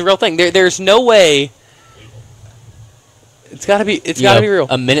 It's a real thing. There's no way. It's got to be real.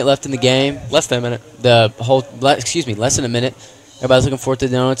 A minute left in the game. Less than a minute. Less than a minute. Everybody's looking forward to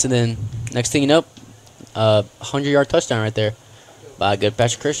the donuts, and then next thing you know, 100-yard touchdown right there by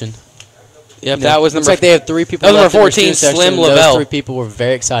GoodPasture Christian. Yep, that was number. Looks like they have 3 people. That was left number 14, Slim Lavelle. Those 3 people were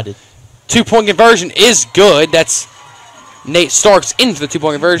very excited. 2-point conversion is good. That's Nate Starks into the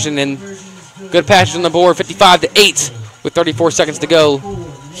 2-point conversion, and GoodPasture on the board, 55-8, with 34 seconds to go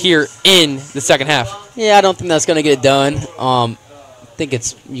here in the second half. Yeah, I don't think that's going to get it done. I think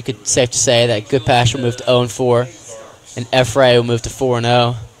you could safe to say that GoodPasture will move to 0-4, and FRA will move to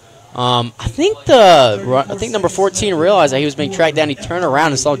 4-0. I think number 14 realized that he was being tracked down. He turned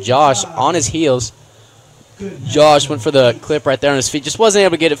around and saw Josh on his heels. Josh went for the clip right there on his feet. Just wasn't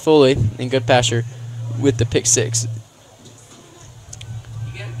able to get it fully. And GoodPasture with the pick 6.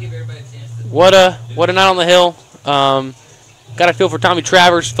 What a night on the hill. Got a feel for Tommy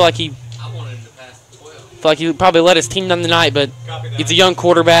Travers. Feel like he probably led his team down the night, but he's a young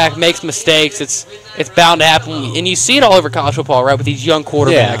quarterback, makes mistakes. It's bound to happen, and you see it all over college football, right? With these young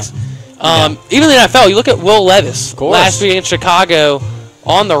quarterbacks, Even in the NFL, you look at Will Levis course. last week in Chicago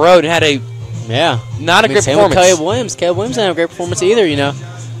on the road and had a not a great same performance. with Caleb Williams. Caleb Williams didn't have a great performance either, you know.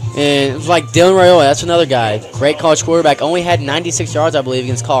 And it was like Dylan Raiola, that's another guy. Great college quarterback. Only had 96 yards, I believe,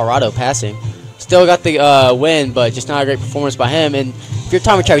 against Colorado passing. Still got the win, but just not a great performance by him. And if you're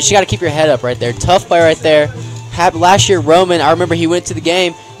Tommy Travis, you got to keep your head up right there. Tough play right there. Last year, Roman, I remember he went to the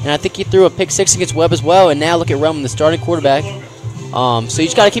game, and I think he threw a pick 6 against Webb as well. And now look at Roman, the starting quarterback. So you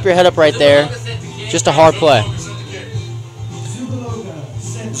just got to keep your head up right there. Just a hard play.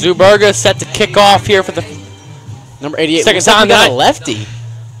 Zuberga set to kick off here for the number 88. Second time we got tonight. a lefty.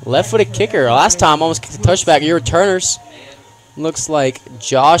 Left-footed kicker. Last time almost kicked a touchback. Your returners. Looks like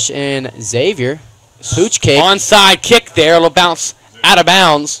Josh and Xavier. Pooch kick. Onside kick there. It'll bounce out of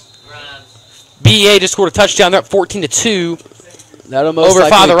bounds. BA just scored a touchdown. They're up 14-2 That'll most over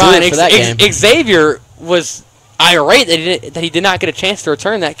likely Father do Ryan. it for that game. Xavier was irate that he did not get a chance to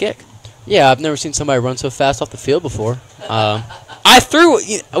return that kick. Yeah, I've never seen somebody run so fast off the field before. I threw.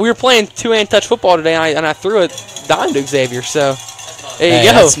 We were playing two-hand touch football today, and I threw a dime to Xavier. So there you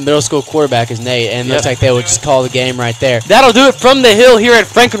go. That's middle school quarterback is Nate, and looks like they would just call the game right there. That'll do it from the Hill here at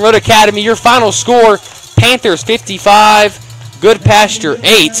Franklin Road Academy. Your final score: Panthers 55, GoodPasture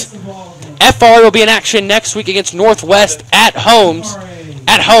 8. FRA will be in action next week against Northwest at home.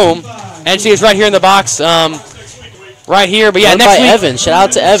 And see, it's right here in the box. Right here, but yeah, next week. Evan. Shout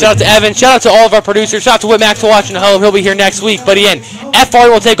out to Evan. Shout out to Evan. Shout out to all of our producers. Shout out to Whit Max for watching at home. He'll be here next week. But again, FRA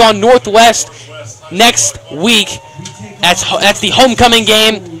will take on Northwest next week. That's the homecoming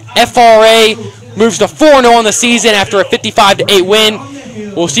game. FRA moves to 4-0 on the season after a 55-8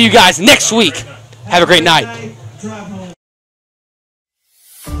 win. We'll see you guys next week. Have a great night. Yeah.